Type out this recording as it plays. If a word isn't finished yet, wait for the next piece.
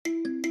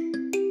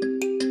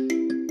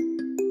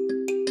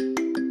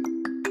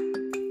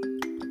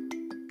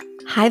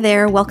Hi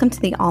there, welcome to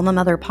the Alma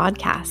Mother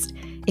podcast.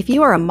 If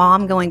you are a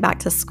mom going back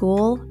to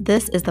school,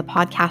 this is the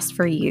podcast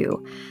for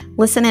you.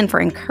 Listen in for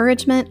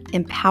encouragement,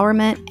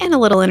 empowerment, and a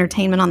little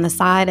entertainment on the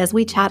side as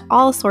we chat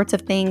all sorts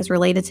of things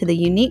related to the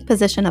unique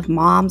position of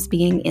moms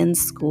being in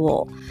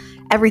school.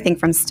 Everything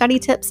from study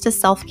tips to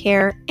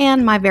self-care,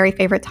 and my very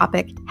favorite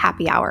topic,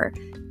 happy hour.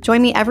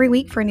 Join me every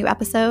week for a new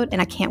episode,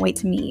 and I can't wait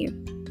to meet you.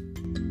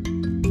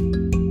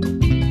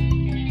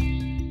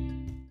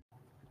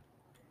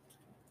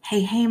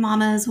 Hey,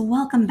 mamas,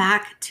 welcome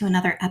back to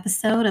another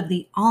episode of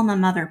the Alma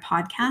Mother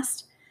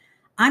podcast.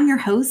 I'm your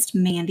host,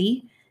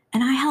 Mandy,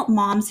 and I help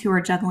moms who are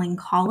juggling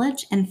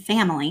college and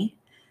family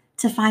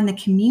to find the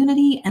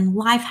community and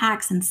life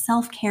hacks and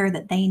self-care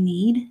that they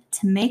need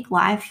to make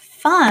life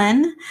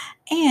fun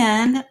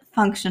and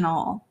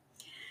functional.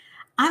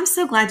 I'm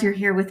so glad you're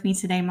here with me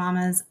today,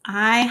 mamas.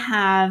 I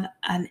have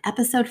an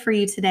episode for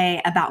you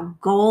today about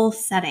goal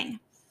setting.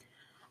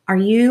 Are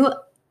you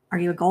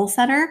a goal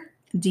setter?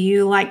 Do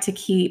you like to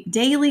keep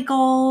daily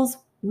goals,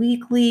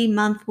 weekly,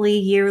 monthly,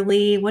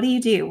 yearly? What do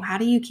you do? How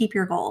do you keep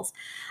your goals?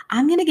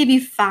 I'm going to give you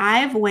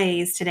 5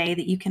 ways today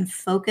that you can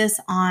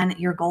focus on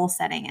your goal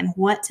setting and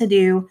what to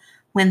do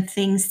when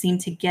things seem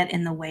to get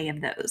in the way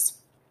of those.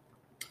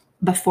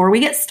 Before we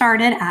get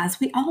started, as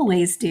we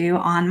always do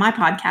on my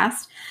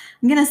podcast,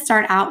 I'm going to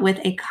start out with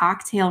a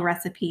cocktail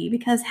recipe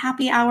because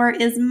happy hour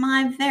is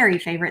my very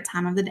favorite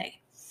time of the day.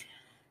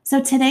 So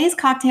today's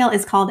cocktail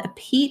is called a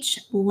peach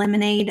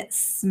lemonade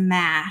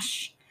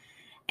smash.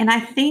 And I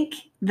think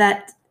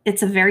that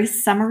it's a very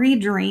summery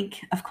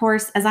drink. Of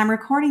course, as I'm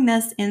recording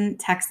this in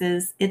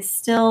Texas, it's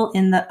still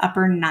in the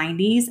upper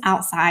 90s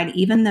outside,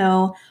 even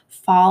though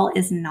fall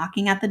is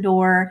knocking at the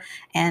door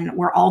and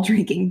we're all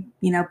drinking,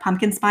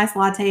 pumpkin spice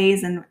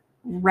lattes and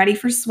ready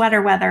for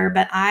sweater weather,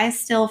 but I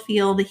still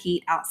feel the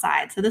heat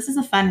outside. So this is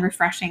a fun,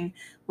 refreshing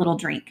little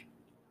drink.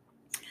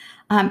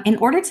 In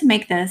order to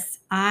make this,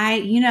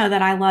 you know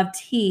that I love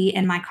tea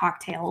in my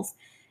cocktails.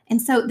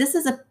 And so this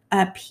is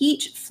a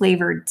peach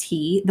flavored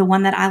tea. The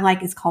one that I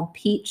like is called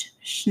peach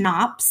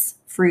schnapps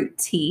fruit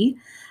tea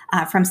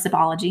from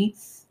Sipology.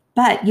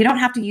 But you don't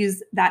have to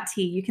use that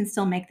tea. You can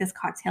still make this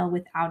cocktail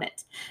without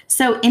it.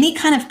 So any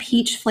kind of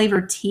peach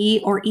flavored tea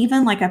or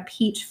even like a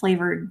peach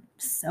flavored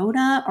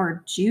soda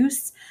or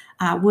juice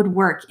would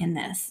work in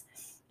this.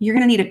 You're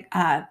going to need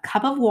a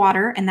cup of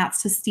water, and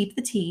that's to steep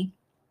the tea.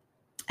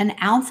 An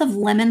ounce of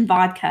lemon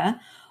vodka,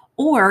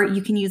 or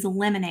you can use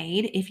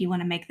lemonade if you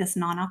want to make this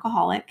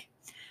non-alcoholic,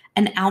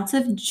 an ounce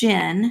of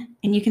gin,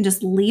 and you can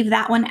just leave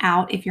that one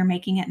out if you're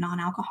making it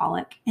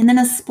non-alcoholic, and then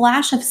a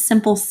splash of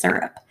simple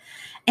syrup.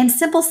 And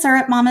simple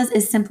syrup, mamas,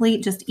 is simply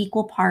just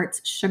equal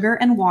parts sugar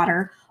and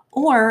water,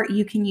 or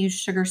you can use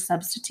sugar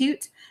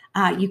substitute.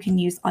 You can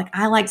use,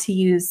 I like to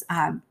use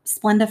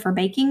Splenda for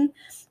baking.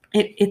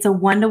 It's a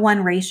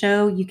 1-to-1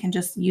 ratio. You can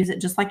just use it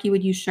just like you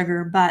would use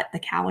sugar, but the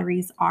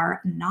calories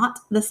are not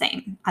the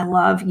same. I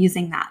love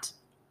using that.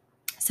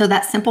 So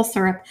that simple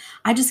syrup,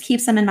 I just keep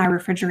some in my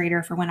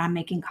refrigerator for when I'm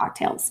making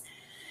cocktails.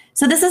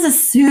 So this is a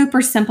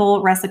super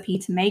simple recipe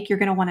to make. You're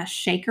going to want a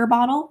shaker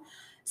bottle.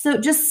 So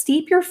just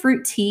steep your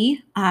fruit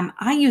tea.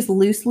 I use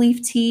loose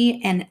leaf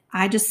tea, and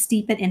I just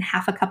steep it in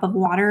half a cup of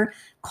water,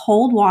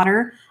 cold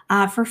water,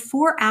 for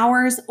 4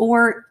 hours,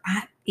 or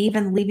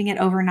even leaving it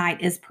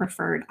overnight is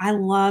preferred. I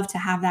love to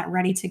have that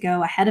ready to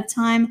go ahead of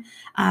time,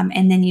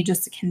 and then you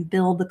just can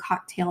build the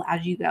cocktail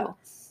as you go.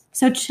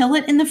 So chill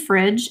it in the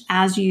fridge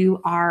as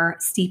you are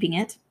steeping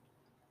it.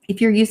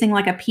 If you're using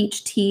like a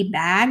peach tea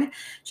bag,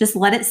 just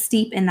let it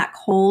steep in that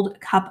cold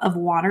cup of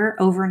water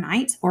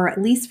overnight, or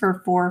at least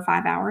for 4 or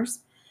 5 hours.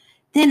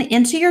 Then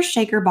into your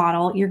shaker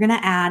bottle, you're going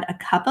to add a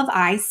cup of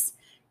ice,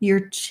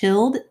 your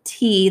chilled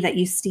tea that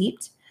you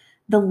steeped,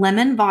 the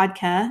lemon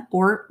vodka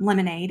or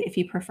lemonade if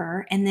you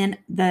prefer, and then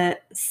the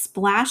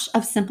splash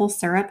of simple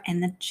syrup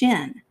and the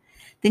gin.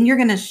 Then you're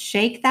going to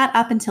shake that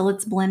up until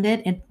it's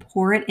blended and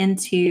pour it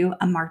into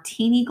a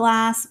martini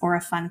glass or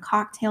a fun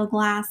cocktail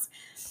glass.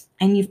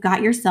 And you've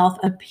got yourself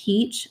a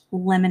peach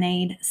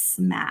lemonade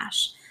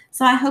smash.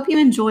 So I hope you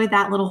enjoyed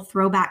that little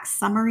throwback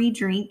summery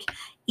drink,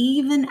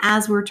 even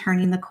as we're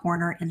turning the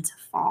corner into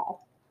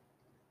fall.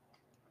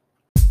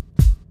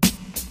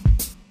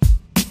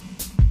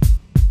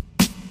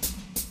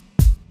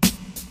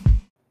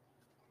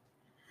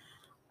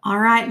 All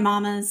right,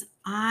 mamas,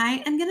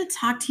 I am going to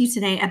talk to you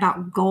today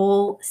about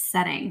goal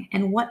setting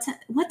and what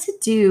to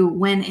do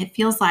when it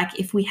feels like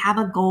if we have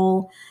a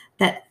goal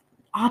that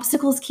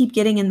obstacles keep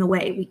getting in the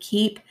way. We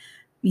keep,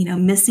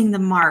 missing the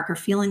mark or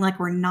feeling like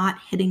we're not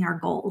hitting our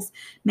goals.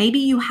 Maybe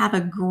you have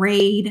a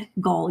grade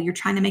goal. You're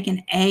trying to make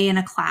an A in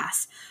a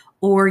class,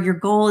 or your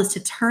goal is to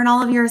turn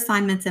all of your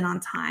assignments in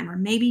on time, or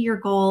maybe your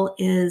goal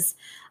is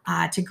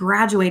to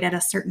graduate at a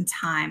certain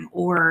time,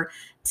 or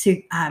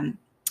to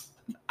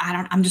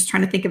I'm just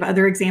trying to think of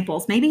other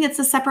examples. Maybe it's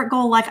a separate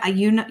goal. Like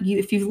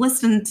if you've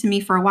listened to me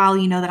for a while,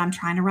 you know that I'm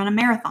trying to run a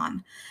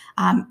marathon.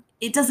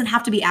 It doesn't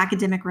have to be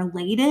academic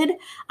related,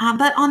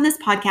 but on this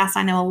podcast,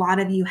 I know a lot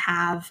of you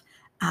have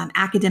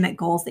academic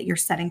goals that you're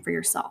setting for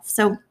yourself.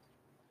 So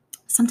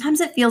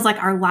Sometimes it feels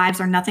like our lives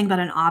are nothing but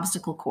an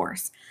obstacle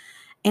course.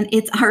 And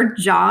it's our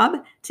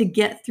job to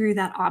get through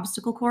that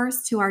obstacle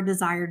course to our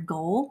desired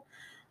goal.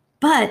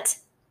 But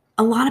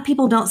a lot of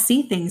people don't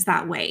see things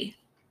that way.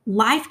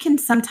 Life can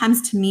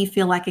sometimes, to me,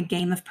 feel like a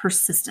game of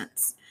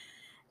persistence.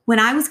 When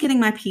I was getting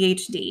my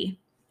PhD,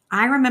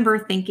 I remember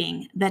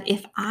thinking that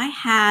if I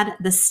had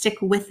the stick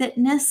with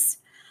itness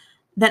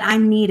that I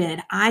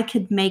needed, I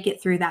could make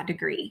it through that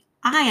degree.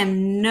 I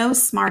am no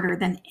smarter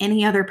than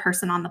any other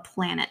person on the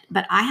planet,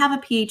 but I have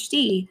a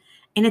PhD,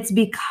 and it's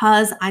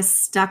because I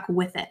stuck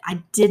with it.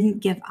 I didn't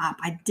give up.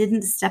 I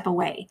didn't step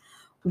away.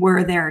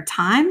 Were there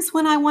times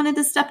when I wanted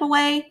to step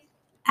away?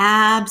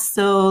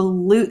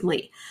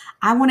 Absolutely.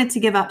 I wanted to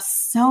give up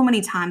so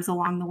many times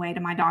along the way to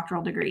my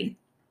doctoral degree,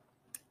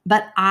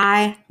 but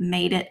I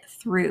made it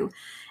through.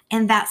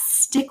 And that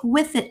stick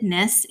with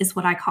itness is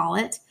what I call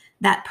it,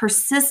 that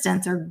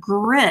persistence or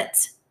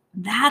grit.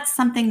 That's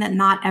something that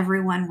not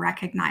everyone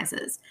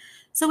recognizes.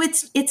 So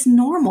it's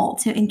normal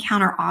to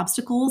encounter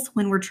obstacles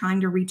when we're trying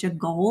to reach a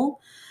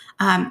goal.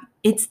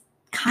 It's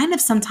kind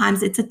of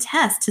sometimes it's a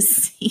test to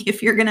see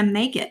if you're going to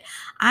make it.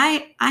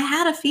 I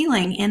had a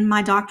feeling in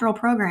my doctoral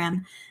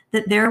program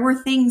that there were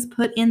things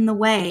put in the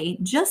way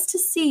just to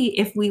see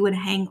if we would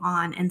hang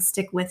on and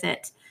stick with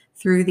it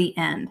through the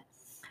end.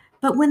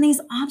 But when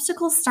these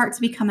obstacles start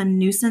to become a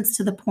nuisance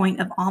to the point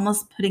of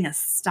almost putting a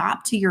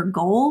stop to your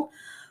goal,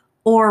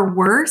 or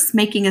worse,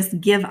 making us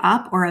give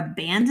up or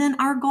abandon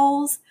our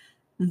goals,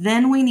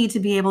 then we need to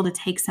be able to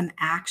take some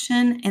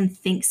action and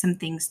think some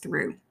things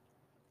through.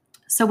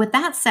 So, with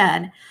that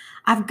said,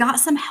 I've got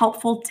some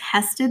helpful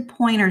tested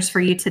pointers for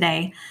you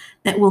today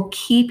that will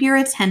keep your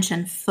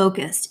attention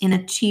focused in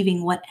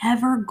achieving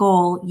whatever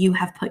goal you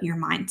have put your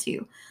mind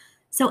to.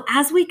 So,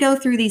 as we go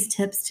through these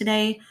tips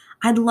today,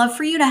 I'd love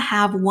for you to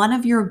have one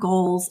of your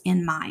goals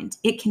in mind.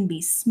 It can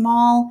be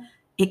small,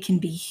 it can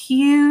be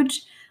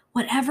huge,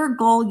 whatever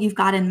goal you've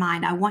got in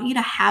mind. I want you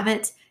to have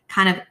it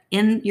kind of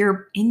in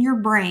your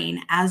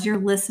brain as you're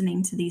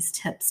listening to these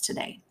tips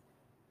today.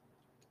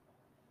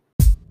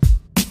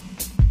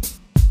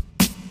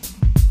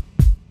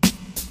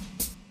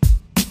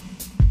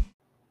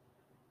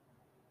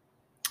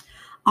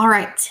 All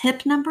right,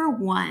 tip number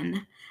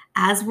 1,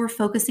 as we're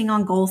focusing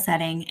on goal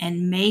setting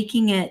and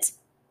making it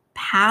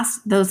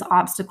past those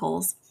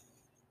obstacles,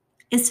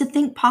 is to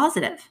think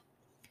positive.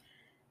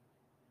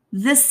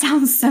 This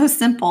sounds so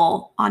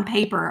simple on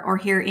paper or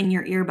here in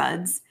your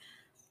earbuds.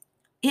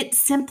 It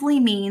simply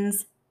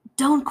means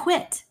don't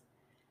quit.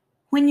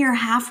 When you're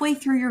halfway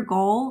through your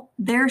goal,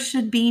 there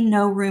should be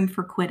no room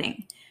for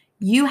quitting.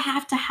 You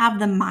have to have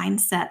the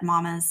mindset,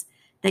 mamas,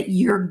 that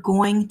you're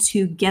going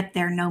to get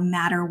there no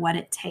matter what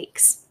it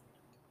takes.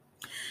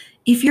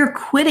 If you're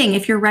quitting,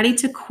 if you're ready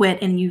to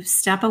quit and you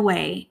step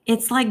away,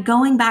 it's like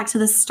going back to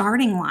the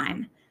starting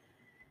line.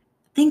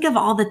 Think of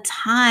all the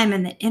time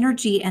and the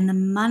energy and the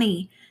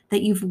money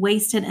that you've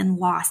wasted and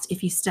lost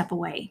if you step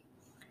away.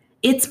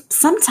 It's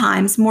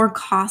sometimes more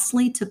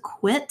costly to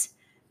quit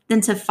than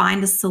to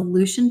find a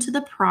solution to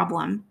the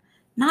problem,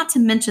 not to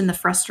mention the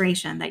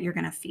frustration that you're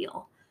going to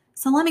feel.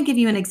 So let me give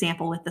you an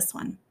example with this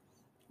one.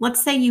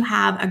 Let's say you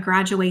have a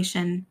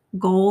graduation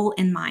goal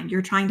in mind.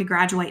 You're trying to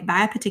graduate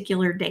by a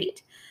particular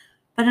date,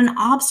 but an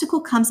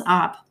obstacle comes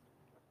up.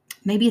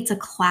 Maybe it's a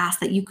class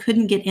that you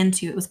couldn't get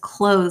into. It was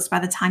closed by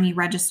the time you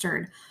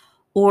registered,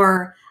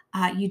 or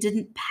you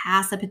didn't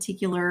pass a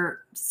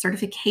particular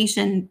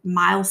certification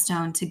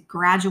milestone to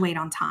graduate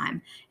on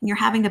time, and you're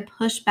having to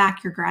push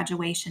back your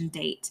graduation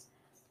date.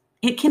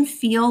 It can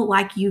feel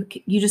like you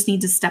just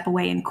need to step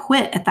away and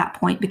quit at that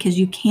point because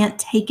you can't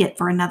take it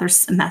for another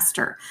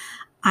semester.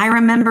 I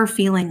remember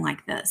feeling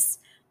like this.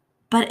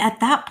 But at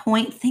that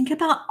point, think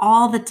about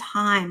all the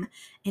time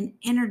and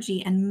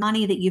energy and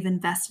money that you've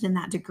invested in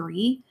that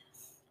degree.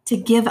 To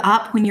give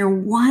up when you're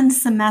one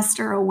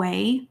semester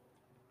away,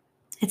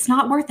 it's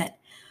not worth it.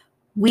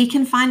 We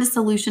can find a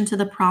solution to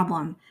the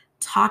problem.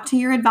 Talk to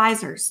your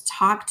advisors,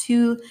 talk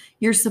to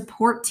your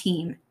support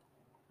team,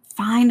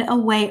 find a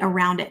way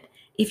around it.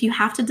 If you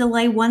have to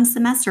delay one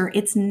semester,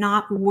 it's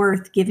not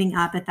worth giving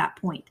up at that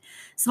point.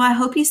 So I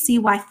hope you see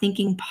why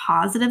thinking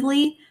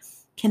positively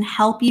can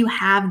help you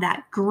have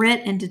that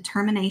grit and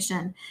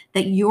determination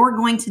that you're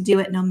going to do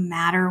it no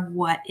matter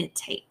what it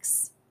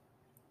takes.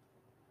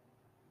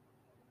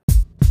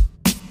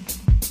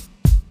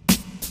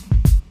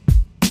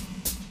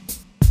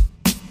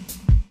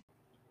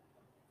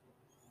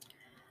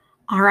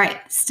 All right,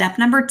 step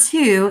number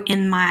 2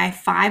 in my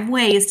 5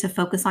 ways to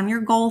focus on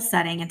your goal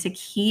setting and to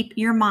keep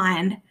your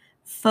mind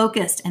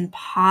focused and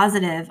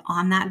positive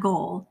on that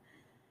goal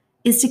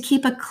is to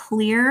keep a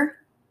clear,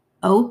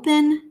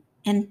 open,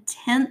 and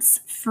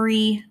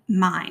tense-free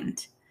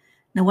mind.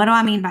 Now, what do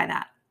I mean by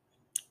that?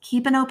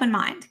 Keep an open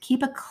mind.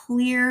 Keep a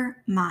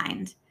clear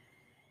mind.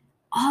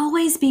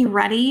 Always be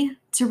ready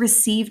to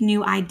receive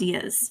new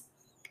ideas.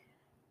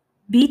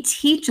 Be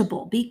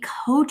teachable. Be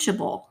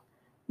coachable.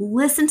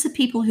 Listen to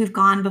people who've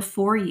gone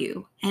before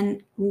you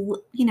and,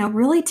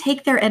 really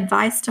take their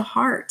advice to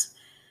heart.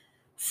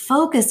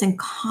 Focus and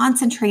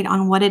concentrate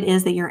on what it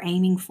is that you're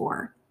aiming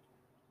for.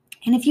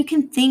 And if you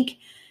can think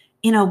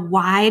in a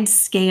wide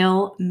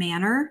scale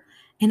manner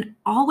and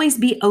always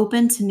be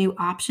open to new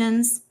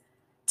options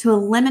to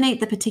eliminate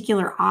the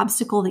particular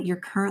obstacle that you're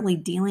currently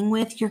dealing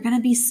with, you're going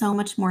to be so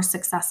much more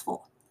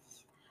successful.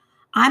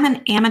 I'm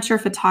an amateur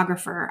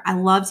photographer. I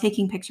love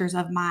taking pictures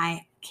of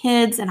my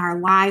kids and our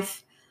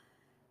life.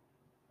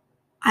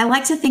 I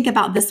like to think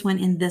about this one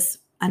in this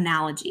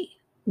analogy.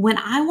 When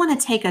I want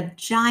to take a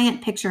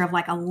giant picture of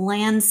like a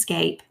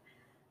landscape,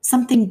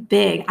 something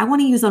big, I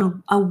want to use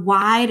a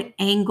wide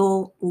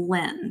angle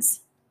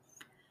lens.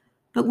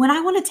 But when I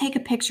want to take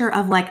a picture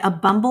of like a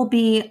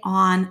bumblebee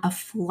on a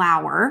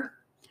flower,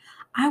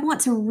 I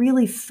want to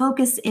really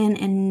focus in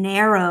and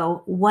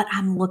narrow what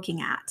I'm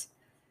looking at.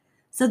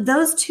 So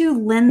those two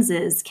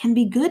lenses can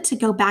be good to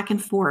go back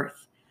and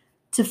forth,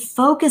 to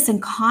focus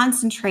and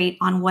concentrate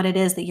on what it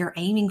is that you're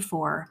aiming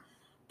for,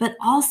 but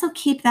also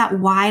keep that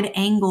wide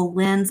angle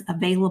lens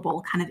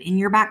available kind of in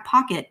your back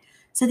pocket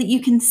so that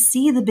you can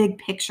see the big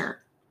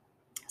picture.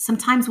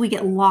 Sometimes we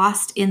get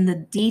lost in the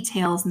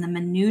details and the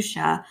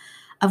minutia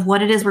of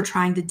what it is we're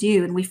trying to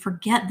do, and we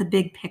forget the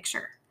big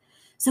picture.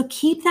 So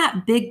keep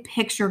that big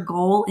picture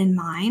goal in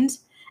mind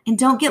and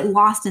don't get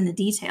lost in the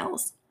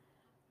details.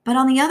 But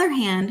on the other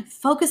hand,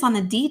 focus on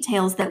the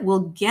details that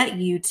will get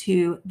you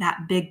to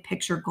that big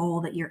picture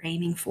goal that you're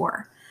aiming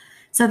for.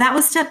 So that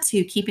was step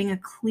 2, keeping a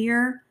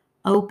clear,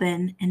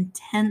 open, and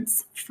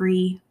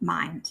tense-free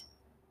mind.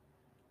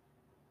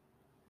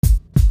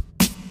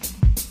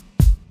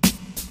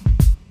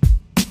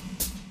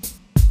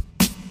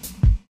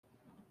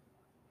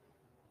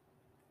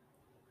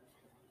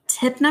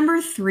 Tip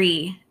number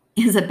 3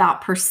 is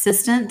about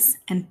persistence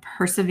and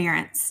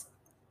perseverance.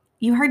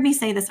 You heard me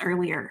say this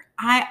earlier.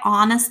 I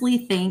honestly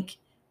think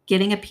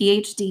getting a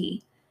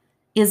PhD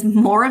is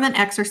more of an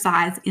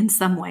exercise in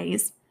some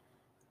ways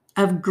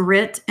of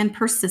grit and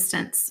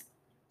persistence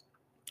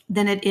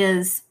than it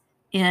is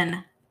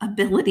in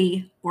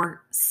ability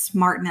or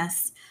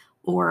smartness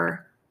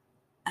or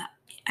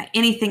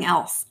anything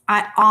else.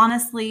 I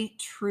honestly,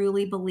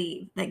 truly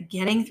believe that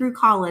getting through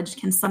college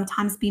can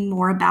sometimes be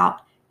more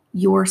about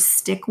your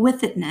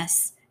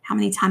stick-with-itness. How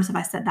many times have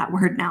I said that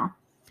word now?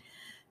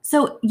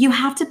 So you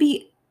have to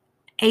be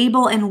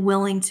able and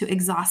willing to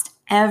exhaust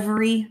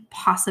every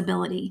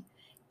possibility,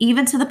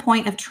 even to the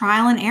point of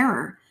trial and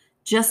error,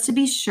 just to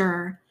be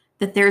sure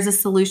that there's a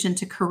solution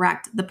to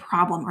correct the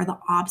problem or the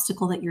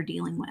obstacle that you're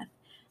dealing with.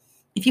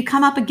 If you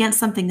come up against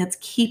something that's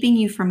keeping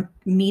you from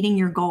meeting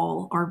your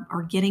goal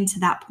or getting to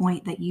that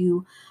point that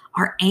you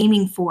are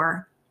aiming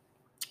for,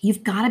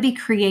 you've got to be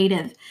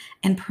creative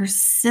and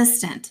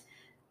persistent,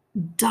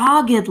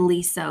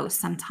 doggedly so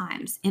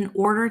sometimes, in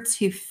order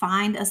to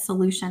find a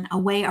solution, a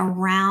way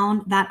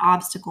around that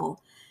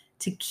obstacle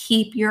to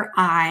keep your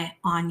eye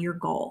on your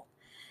goal.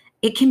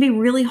 It can be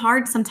really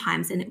hard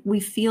sometimes, and we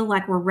feel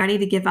like we're ready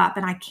to give up,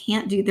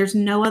 and there's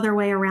no other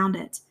way around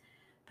it.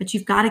 But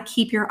you've got to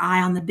keep your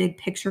eye on the big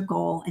picture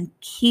goal and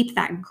keep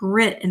that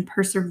grit and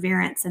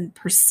perseverance and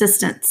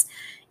persistence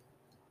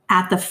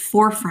at the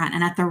forefront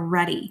and at the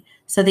ready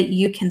so that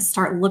you can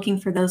start looking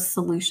for those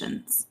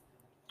solutions.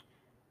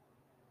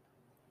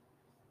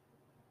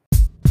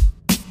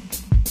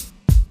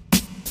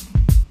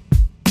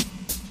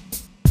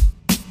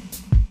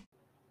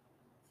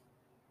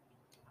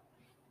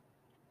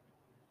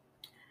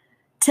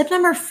 Tip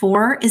number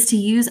 4 is to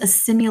use a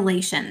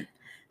simulation.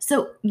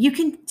 So you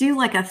can do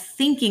like a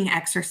thinking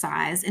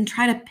exercise and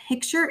try to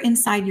picture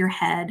inside your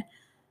head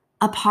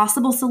a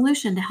possible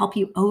solution to help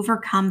you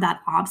overcome that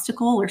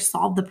obstacle or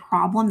solve the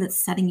problem that's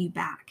setting you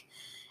back.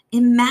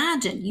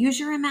 Use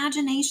your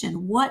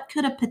imagination. What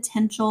could a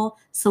potential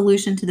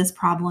solution to this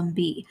problem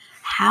be?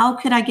 How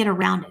could I get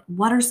around it?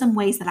 What are some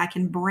ways that I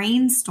can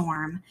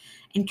brainstorm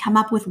and come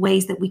up with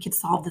ways that we could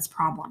solve this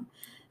problem?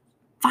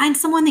 Find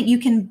someone that you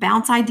can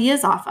bounce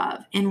ideas off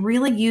of and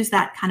really use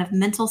that kind of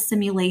mental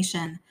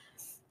simulation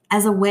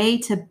as a way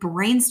to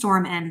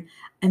brainstorm and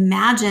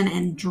imagine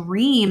and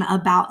dream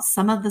about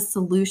some of the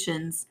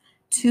solutions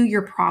to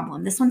your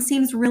problem. This one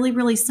seems really,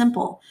 really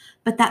simple,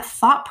 but that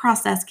thought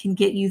process can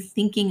get you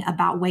thinking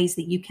about ways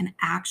that you can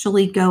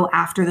actually go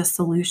after the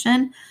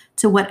solution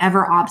to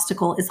whatever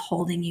obstacle is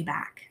holding you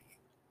back.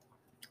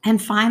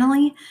 And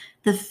finally,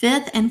 the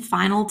 5th and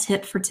final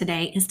tip for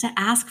today is to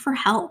ask for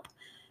help.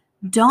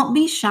 Don't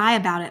be shy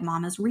about it,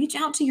 mamas. Reach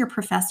out to your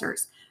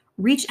professors.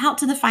 Reach out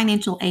to the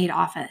financial aid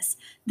office.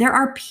 There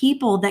are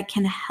people that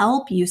can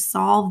help you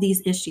solve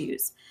these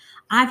issues.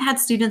 I've had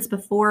students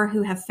before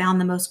who have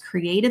found the most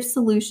creative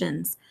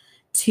solutions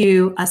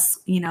to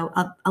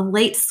a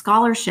late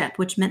scholarship,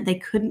 which meant they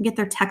couldn't get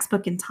their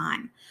textbook in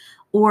time,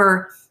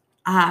 or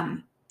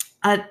an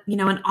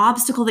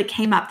obstacle that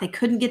came up. They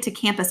couldn't get to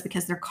campus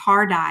because their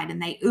car died and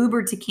they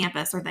Ubered to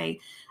campus, or they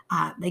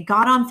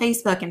got on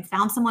Facebook and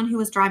found someone who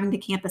was driving to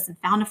campus and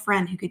found a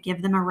friend who could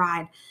give them a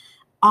ride.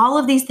 All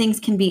of these things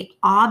can be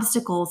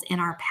obstacles in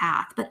our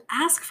path, but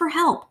ask for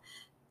help.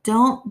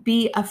 Don't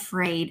be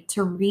afraid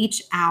to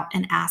reach out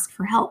and ask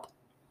for help.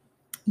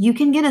 You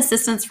can get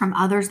assistance from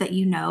others that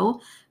you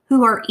know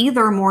who are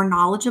either more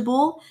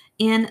knowledgeable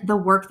in the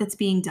work that's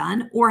being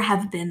done or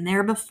have been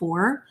there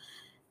before.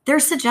 Their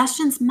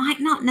suggestions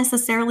might not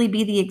necessarily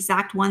be the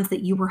exact ones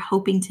that you were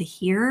hoping to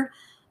hear,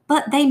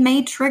 but they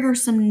may trigger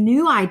some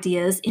new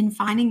ideas in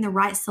finding the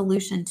right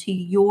solution to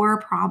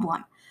your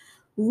problem.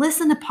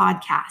 Listen to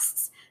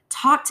podcasts,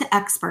 talk to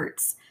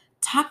experts,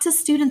 talk to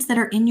students that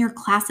are in your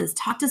classes,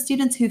 talk to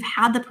students who've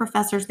had the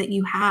professors that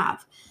you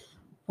have.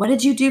 What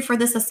did you do for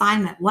this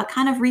assignment? What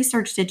kind of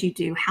research did you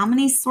do? How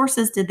many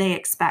sources did they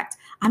expect?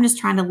 I'm just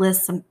trying to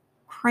list some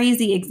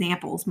crazy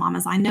examples,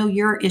 mamas. I know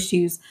your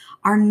issues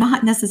are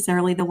not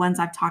necessarily the ones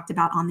I've talked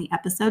about on the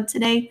episode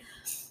today,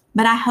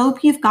 but I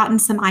hope you've gotten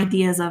some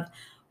ideas of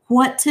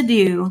what to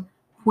do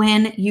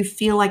when you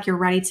feel like you're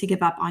ready to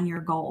give up on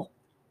your goal.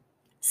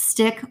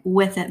 Stick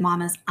with it,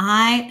 mamas.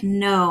 I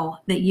know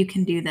that you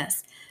can do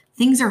this.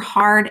 Things are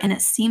hard and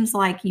it seems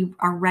like you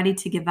are ready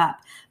to give up,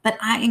 but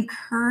I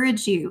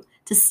encourage you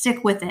to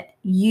stick with it.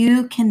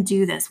 You can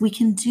do this. We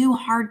can do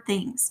hard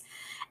things.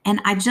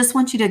 And I just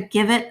want you to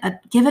give it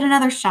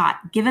another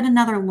shot, give it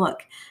another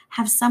look,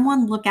 have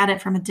someone look at it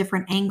from a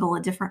different angle,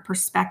 a different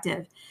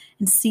perspective,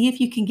 and see if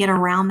you can get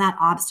around that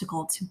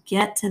obstacle to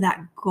get to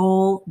that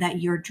goal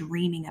that you're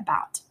dreaming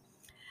about.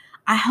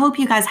 I hope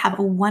you guys have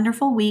a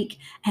wonderful week,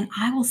 and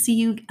I will see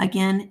you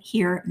again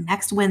here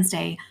next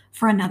Wednesday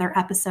for another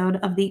episode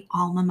of the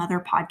Alma Mother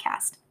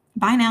Podcast.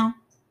 Bye now.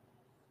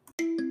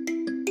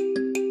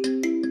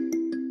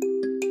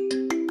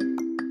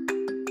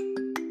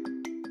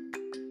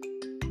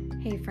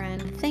 Hey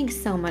friend, thanks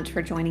so much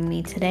for joining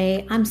me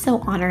today. I'm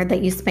so honored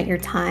that you spent your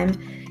time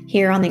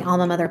here on the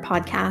Alma Mother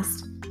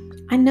Podcast.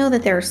 I know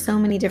that there are so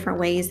many different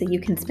ways that you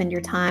can spend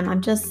your time.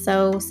 I'm just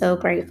so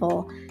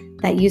grateful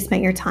that you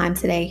spent your time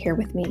today here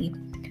with me.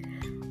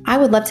 I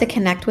would love to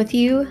connect with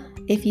you.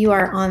 If you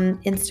are on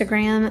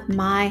Instagram,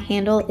 my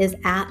handle is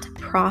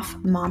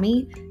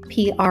 @profmommy,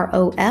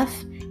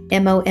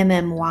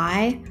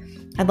 PROFMOMMY.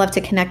 I'd love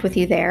to connect with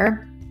you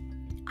there.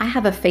 I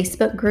have a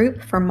Facebook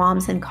group for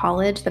moms in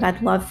college that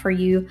I'd love for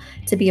you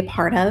to be a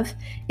part of.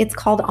 It's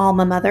called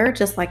Alma Mother,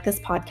 just like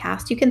this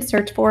podcast. You can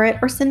search for it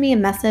or send me a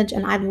message,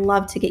 and I'd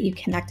love to get you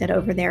connected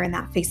over there in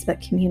that Facebook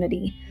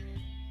community.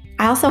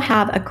 I also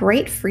have a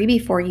great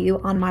freebie for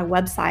you on my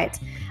website.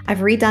 I've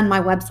redone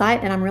my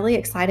website, and I'm really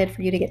excited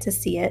for you to get to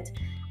see it.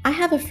 I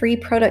have a free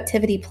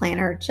productivity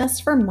planner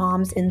just for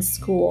moms in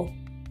school.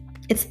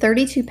 It's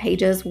 32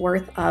 pages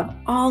worth of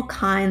all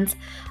kinds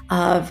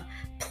of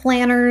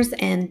planners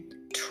and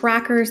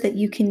trackers that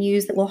you can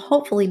use that will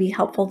hopefully be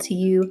helpful to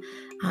you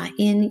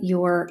in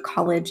your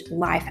college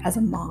life as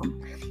a mom.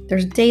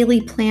 There's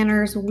daily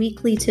planners,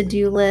 weekly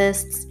to-do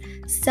lists,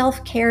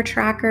 self-care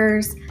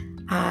trackers,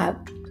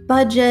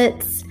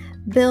 budgets,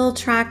 bill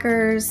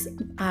trackers,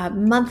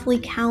 monthly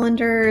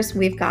calendars.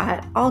 We've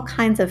got all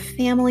kinds of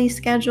family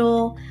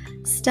schedule,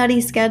 study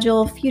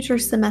schedule, future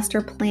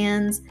semester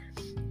plans.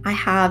 I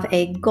have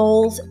a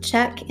goals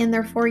check in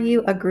there for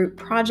you, a group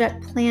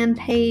project plan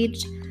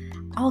page,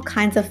 all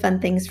kinds of fun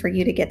things for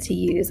you to get to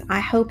use. I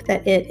hope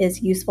that it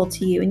is useful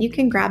to you, and you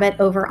can grab it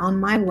over on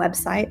my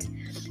website,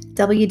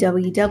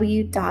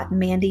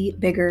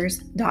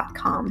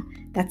 www.mandybiggers.com.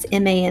 That's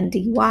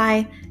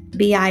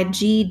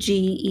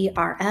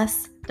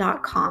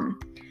MANDYBIGGERS.com.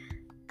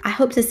 I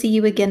hope to see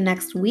you again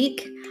next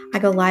week. I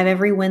go live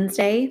every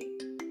Wednesday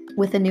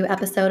with a new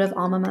episode of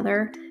Alma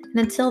Mother. And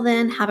until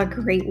then, have a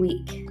great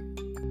week.